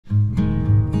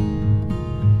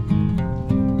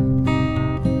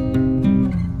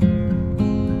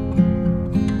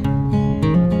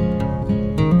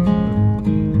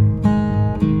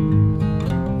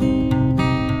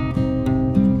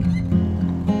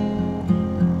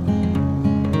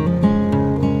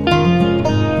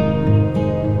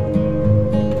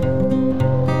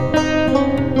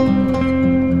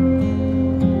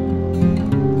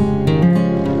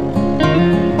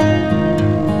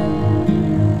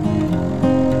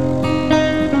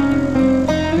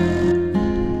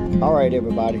right,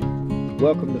 everybody,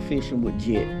 welcome to Fishing with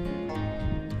Jett.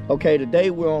 Okay, today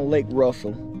we're on Lake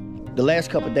Russell. The last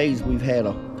couple of days we've had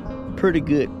a pretty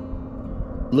good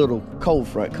little cold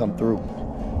front come through.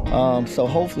 So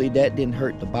hopefully that didn't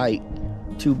hurt the bite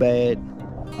too bad.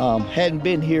 Hadn't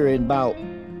been here in about,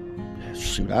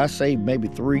 shoot, I say maybe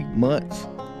 3 months.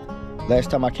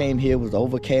 Last time I came here was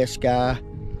overcast sky,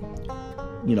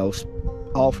 you know,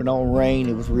 off and on rain.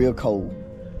 It was real cold.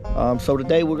 So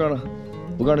today we're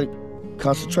gonna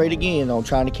concentrate again on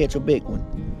trying to catch a big one.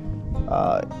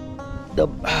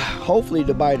 Hopefully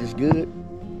the bite is good.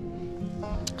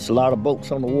 It's a lot of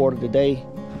boats on the water today.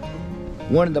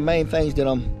 One of the main things that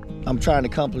I'm trying to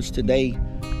accomplish today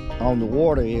on the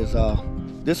water is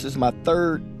this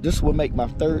will make my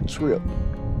third trip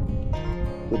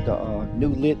with the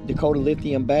new Dakota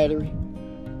lithium battery.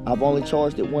 I've only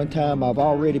charged it one time. I've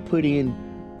already put in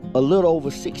a little over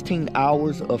 16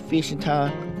 hours of fishing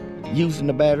time using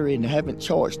the battery and haven't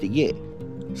charged it yet.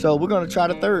 So we're gonna try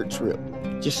the third trip,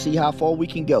 just see how far we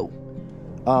can go.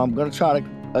 I'm gonna try to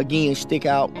again stick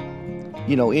out,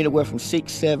 you know, anywhere from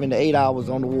 6, 7 to 8 hours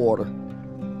on the water,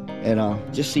 and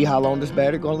just see how long this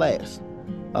battery gonna last.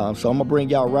 So I'm gonna bring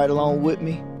y'all right along with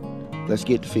me. Let's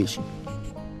get to fishing.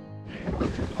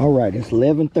 All right, it's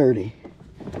 11:30,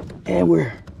 and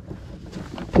we're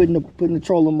putting the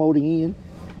trolling motor in.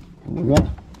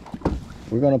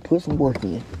 We're gonna put some work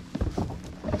in.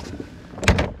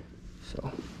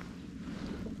 So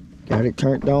got it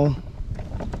turned on.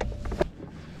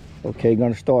 Okay,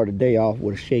 gonna start the day off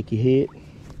with a shaky head.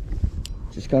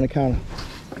 Just gonna kind of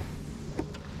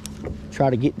try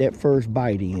to get that first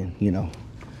bite in, you know.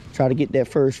 Try to get that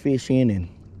first fish in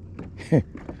and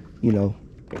you know,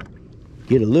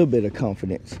 get a little bit of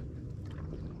confidence,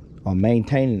 or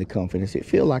maintaining the confidence. It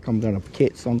feels like I'm gonna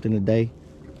catch something today,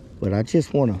 but I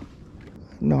just wanna,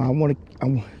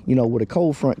 you know, with a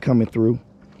cold front coming through,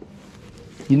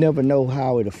 you never know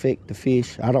how it affect the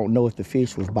fish. I don't know if the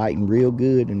fish was biting real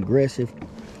good and aggressive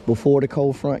before the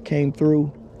cold front came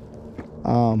through,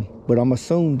 but I'm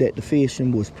assuming that the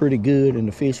fishing was pretty good and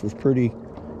the fish was pretty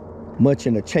much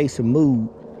in a chasing mood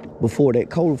before that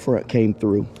cold front came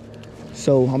through.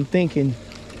 So I'm thinking,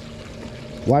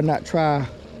 why not try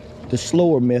the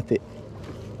slower method,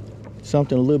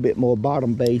 something a little bit more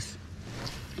bottom base,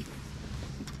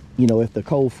 you know, if the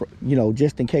cold front, you know,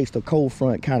 just in case the cold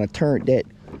front kind of turned that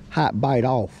hot bite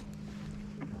off.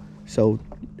 So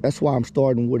that's why I'm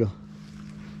starting with a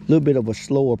little bit of a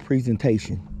slower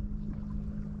presentation.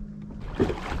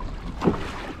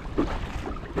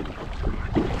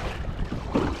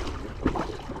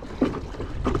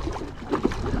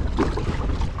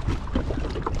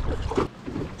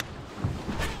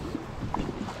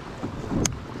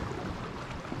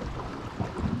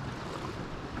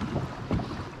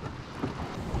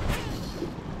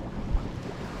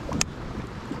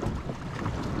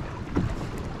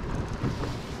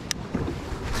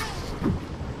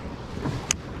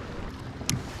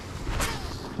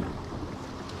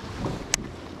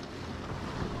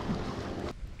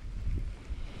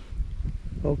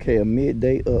 Okay, a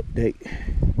midday update.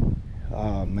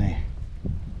 Oh man,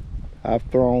 I've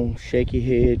thrown shaky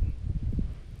head.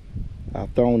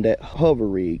 I've thrown that hover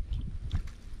rig.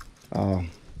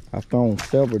 I've thrown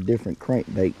several different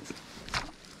crankbaits,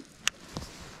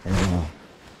 and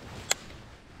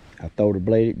I throw the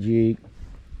bladed jig.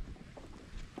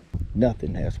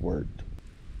 Nothing has worked.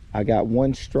 I got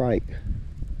one strike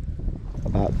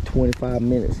about 25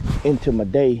 minutes into my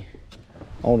day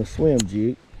on a swim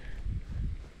jig.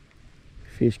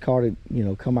 Fish caught it, you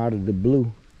know, come out of the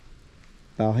blue.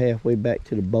 About halfway back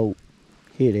to the boat,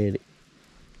 hit at it.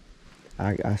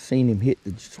 I seen him hit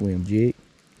the swim jig,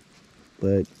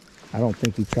 but I don't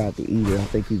think he tried to eat it. I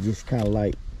think he just kind of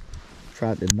like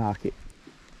tried to knock it,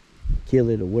 kill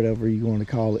it, or whatever you want to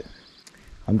call it.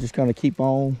 I'm just gonna keep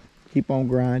on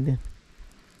grinding.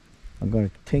 I'm gonna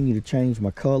continue to change my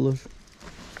colors.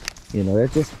 You know,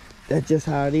 that's just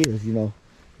how it is. You know,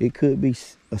 it could be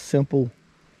a simple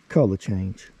color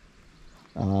change,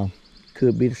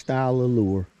 could be the style of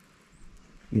lure.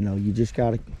 You know, you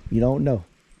don't know,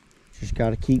 just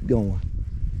gotta keep going.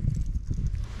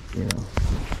 You know,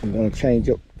 I'm gonna change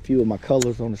up a few of my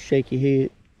colors on the shaky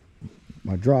head,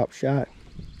 my drop shot.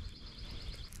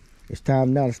 It's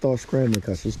time now to start scrambling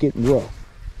because it's getting rough.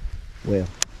 Well,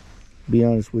 to be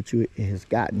honest with you, it has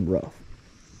gotten rough.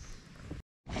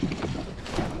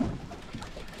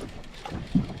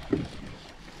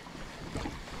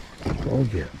 Oh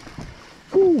yeah.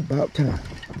 Ooh, about time.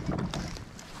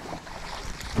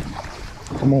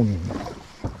 Come on in.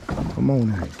 Come on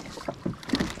in.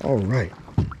 All right.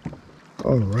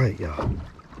 All right, y'all.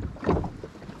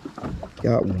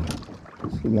 Got one.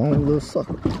 It's a long little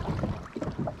sucker.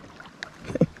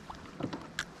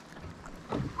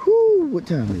 Whoo, what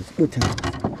time is it? What time is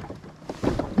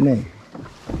it? Man,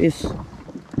 it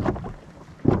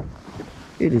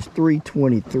is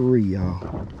 3:23,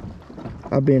 y'all.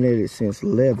 I've been at it since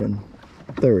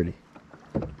 11:30.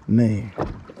 Man,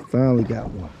 finally got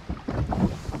one.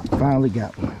 Finally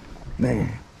got one.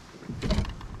 Man,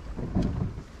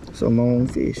 it's a long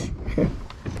fish.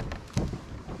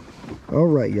 All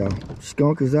right, y'all.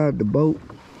 Skunk is out of the boat.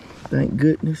 Thank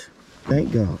goodness.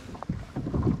 Thank God.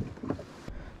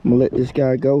 I'm gonna let this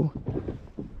guy go.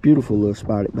 Beautiful little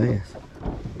spotted bass.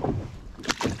 All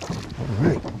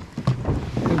right.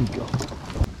 There we go.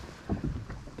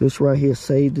 This right here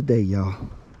saved the day, y'all.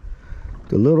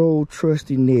 The little old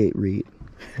trusty Ned rig.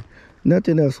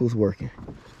 Nothing else was working.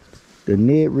 The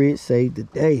Ned rig saved the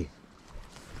day.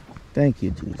 Thank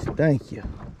you, Jesus. Thank you.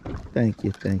 Thank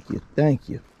you, thank you, thank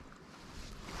you.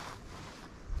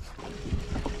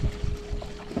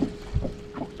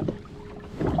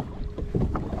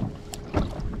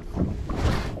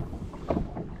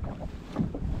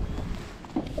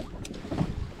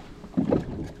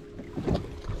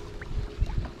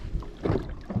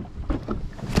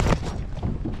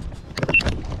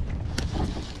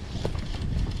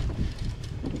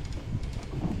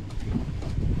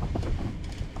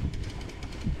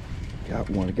 Got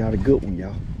one. Got a good one,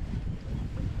 y'all.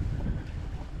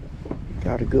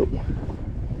 Got a good one.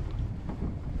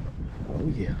 Oh,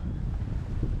 yeah.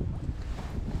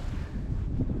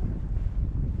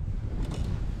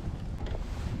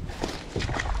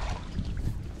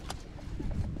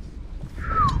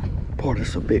 Boy, this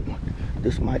is a big one.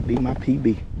 This might be my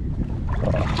PB.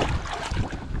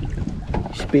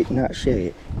 Spit, not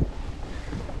shad.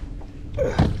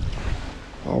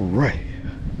 All right.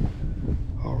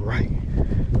 All right.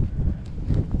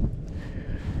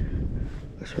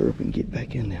 Let's hurry up and get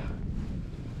back in there.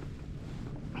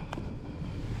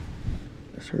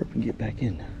 Let's hurry up and get back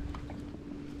in there.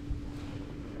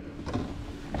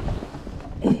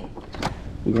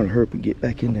 We're gonna hurry up and get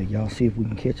back in there, y'all. See if we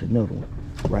can catch another one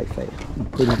right fast. We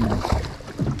put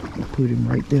him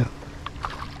right there.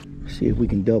 See if we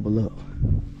can double up.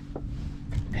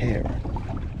 Herring.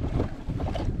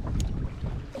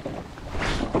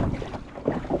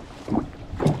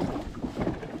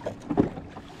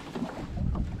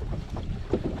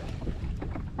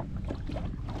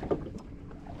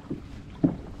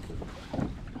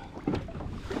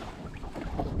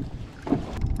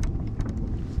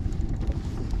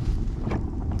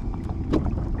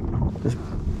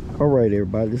 All right,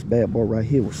 everybody, this bad boy right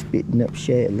here was spitting up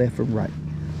shad left and right.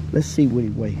 Let's see what he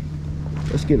weighs.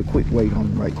 Let's get a quick weight on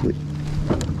him right quick.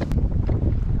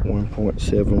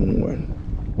 1.71.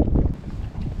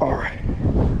 All right,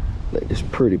 let this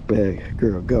pretty bad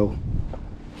girl go.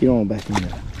 Get on back in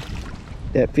there.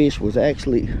 That fish was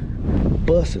actually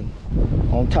busting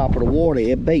on top of the water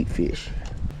at bait fish.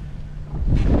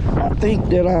 I think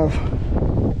that I've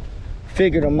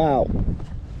figured them out.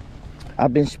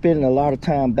 I've been spending a lot of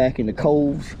time back in the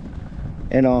coves,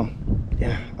 and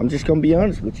yeah, I'm just gonna be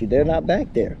honest with you, they're not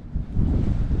back there.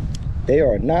 They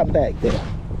are not back there.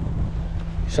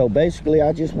 So basically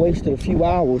I just wasted a few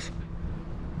hours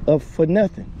for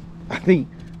nothing. I mean,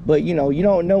 but you know, you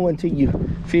don't know until you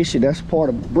fish it. That's part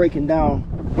of breaking down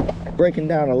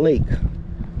a lake.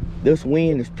 This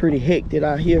wind is pretty hectic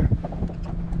out here,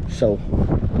 so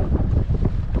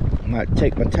I might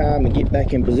take my time and get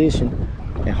back in position.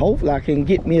 And hopefully I can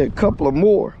get me a couple of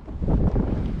more.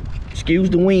 Excuse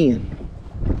the wind.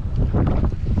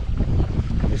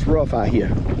 It's rough out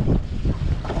here.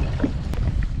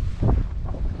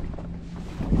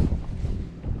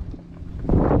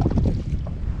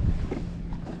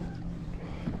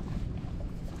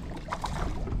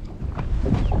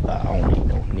 I don't need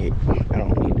no net. I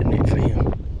don't need the net for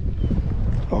him.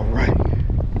 All right.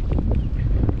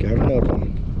 Got another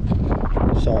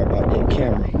one. Sorry about that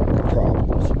camera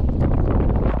problems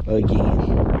again.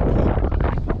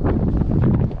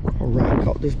 All right,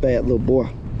 caught this bad little boy.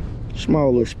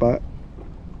 Small little spot.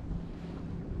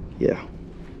 Yeah.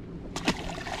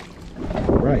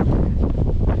 All right.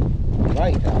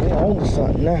 Right, we're on to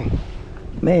something now.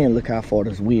 Man, look how far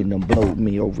this wind done blowed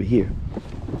me over here.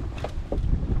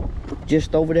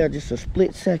 Just over there, just a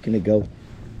split second ago.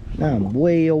 Now I'm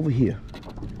way over here.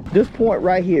 This point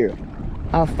right here,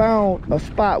 I found a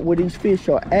spot where these fish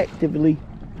are actively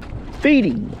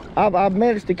feeding. I've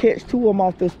managed to catch 2 of them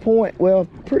off this point. Well,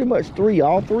 pretty much 3,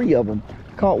 all 3 of them.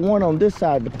 Caught one on this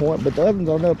side of the point, but the other one's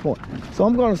on the other point. So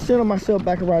I'm gonna center myself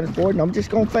back around this board, and I'm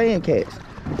just gonna fan cast.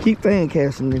 Keep fan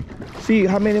casting and see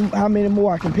how many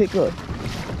more I can pick up.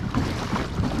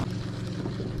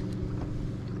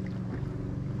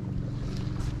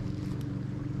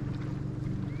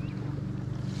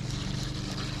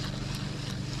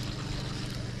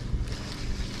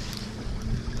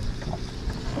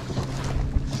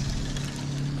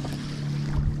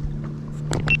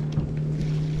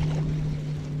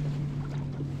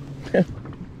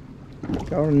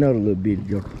 Caught another little bitty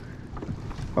joker.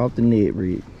 Off the net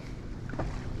rig.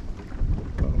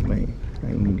 Oh man, I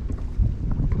ain't need to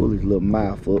pull his little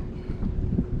mouth up.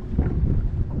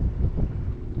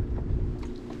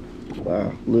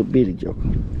 Wow, little bitty joker.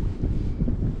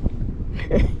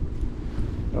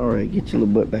 Alright, get your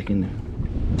little butt back in there.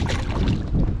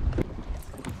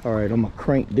 Alright, I'm gonna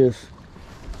crank this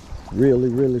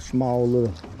really small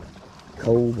little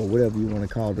cove or whatever you want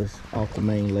to call this off the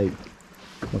main lake.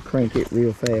 I'm gonna crank it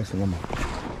real fast and I'm gonna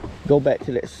go back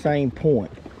to that same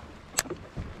point.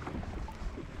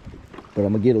 But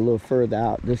I'm gonna get a little further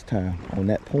out this time on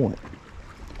that point.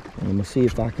 And I'm gonna see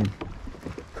if I can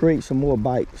create some more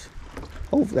bites.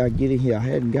 Hopefully I get in here. I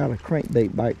hadn't got a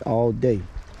crankbait bite all day.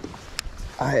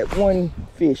 I had one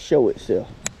fish show itself,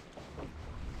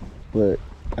 but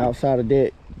outside of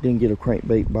that, didn't get a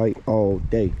crankbait bite all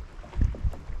day.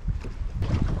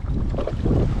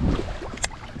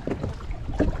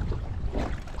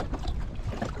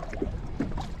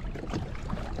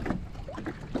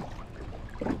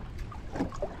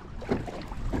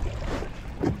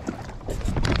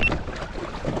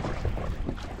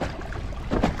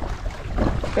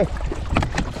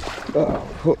 Oh,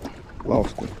 hook,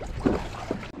 lost it.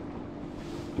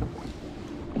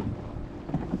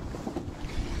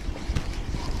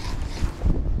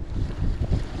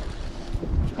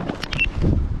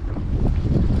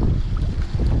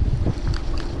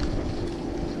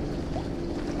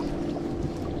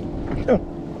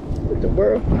 What the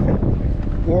world?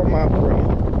 Wore my brain.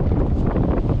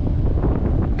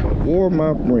 Wore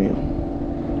my brain.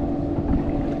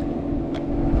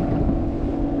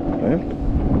 Well,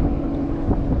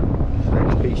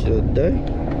 first piece of the day.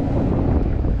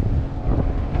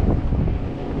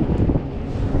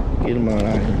 Get him out of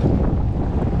here.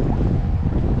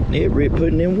 Ned Rick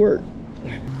putting in work.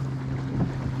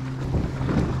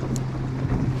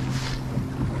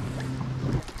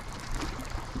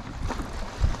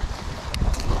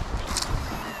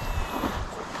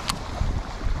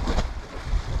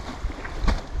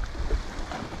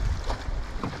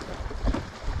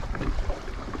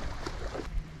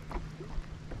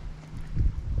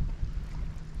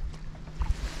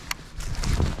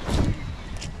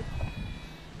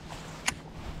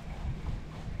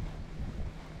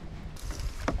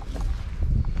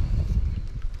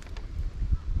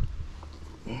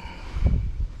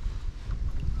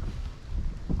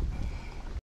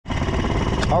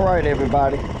 All right,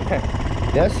 everybody,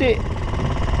 that's it.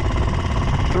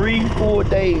 3 full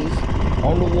days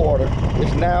on the water.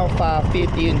 It's now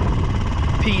 5:50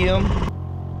 p.m.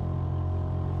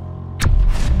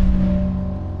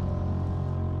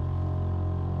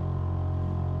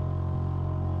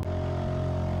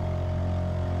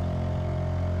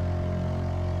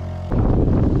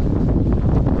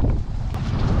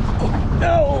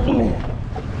 No!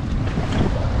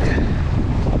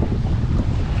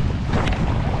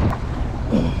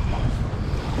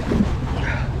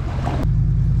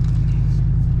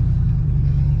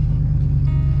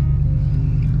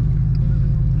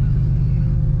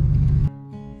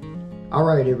 All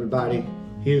right, everybody,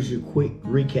 here's your quick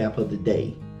recap of the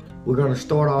day. We're gonna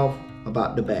start off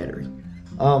about the battery.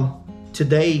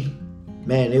 Today,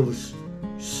 man, it was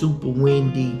super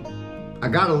windy. I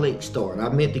got a late start. I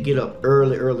meant to get up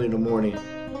early in the morning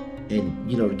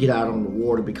and, you know, to get out on the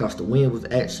water because the wind was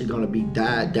actually gonna be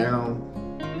died down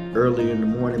earlier in the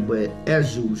morning, but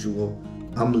as usual,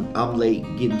 I'm late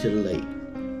getting to the lake.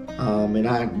 And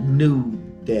I knew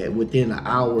that within an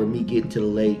hour of me getting to the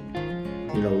lake,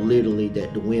 you know, literally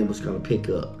that the wind was gonna pick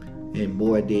up, and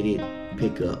boy did it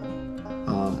pick up.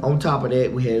 On top of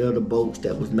that, we had other boats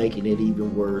that was making it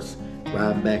even worse,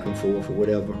 riding back and forth or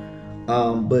whatever.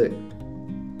 But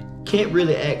can't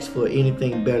really ask for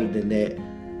anything better than that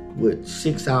with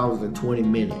 6 hours and 20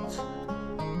 minutes.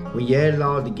 When you add it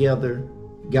all together,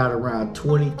 got around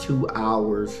 22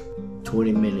 hours,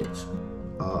 20 minutes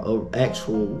of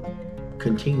actual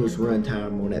continuous run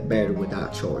time on that battery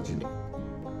without charging it.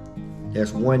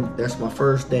 That's my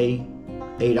first day,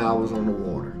 8 hours on the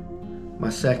water. My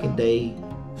second day,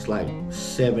 it's like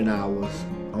 7 hours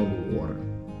on the water.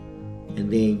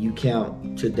 And then you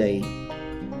count today,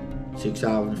 6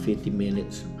 hours and 50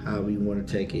 minutes, however you want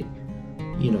to take it.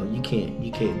 You know, you can't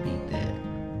beat that.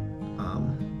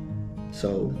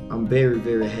 So I'm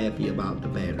very happy about the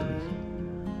batteries.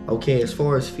 Okay, as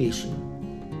far as fishing,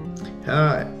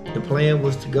 the plan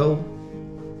was to go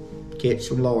catch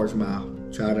some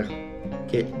largemouth, try to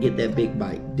get that big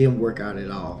bite. Didn't work out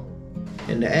at all.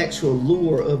 And the actual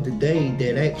lure of the day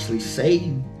that actually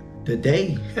saved the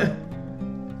day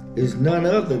is none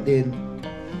other than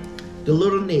the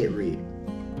little Ned rig.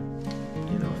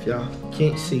 You know, if y'all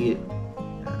can't see it,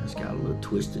 It's got a little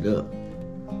twisted up.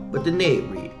 But the Ned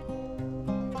rig.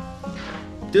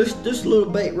 This little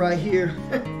bait right here,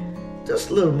 this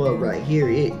little mug right here,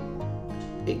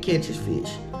 it catches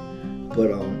fish.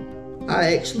 But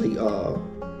I actually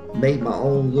made my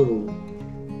own little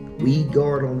weed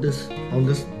guard on this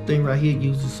thing right here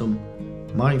using some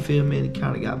monofilament. It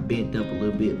kind of got bent up a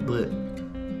little bit, but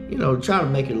you know, try to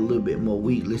make it a little bit more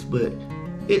weedless, but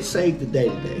it saved the day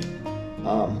today.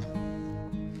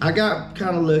 I got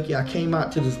kind of lucky. I came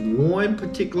out to this one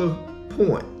particular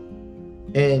point,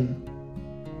 and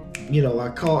you know, I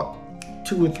caught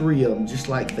 2 or 3 of them just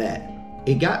like that.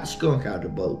 It got the skunk out of the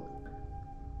boat.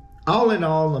 All in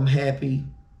all, I'm happy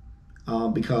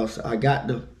because I got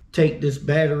to take this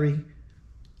battery,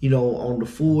 you know, on the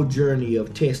full journey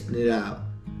of testing it out.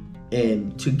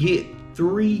 And to get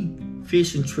 3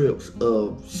 fishing trips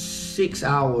of 6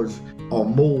 hours or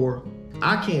more,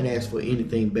 I can't ask for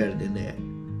anything better than that.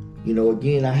 You know,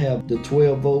 again, I have the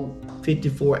 12 volt,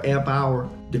 54 amp hour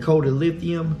Dakota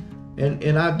lithium,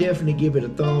 and I definitely give it a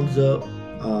thumbs up.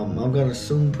 I'm gonna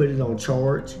soon put it on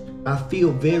charge. I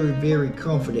feel very, very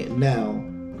confident now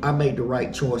I made the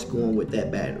right choice going with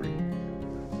that battery.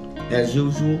 As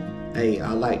usual, hey,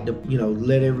 I like to, you know,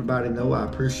 let everybody know I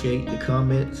appreciate the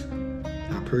comments.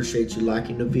 I appreciate you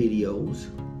liking the videos.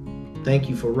 Thank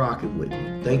you for rocking with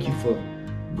me. Thank you for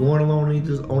going along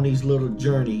on these little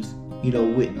journeys, you know,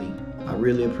 with me. I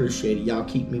really appreciate it. Y'all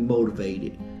keep me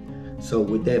motivated. So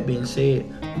with that being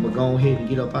said, I'm gonna go ahead and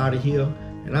get up out of here,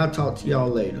 and I'll talk to y'all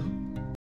later.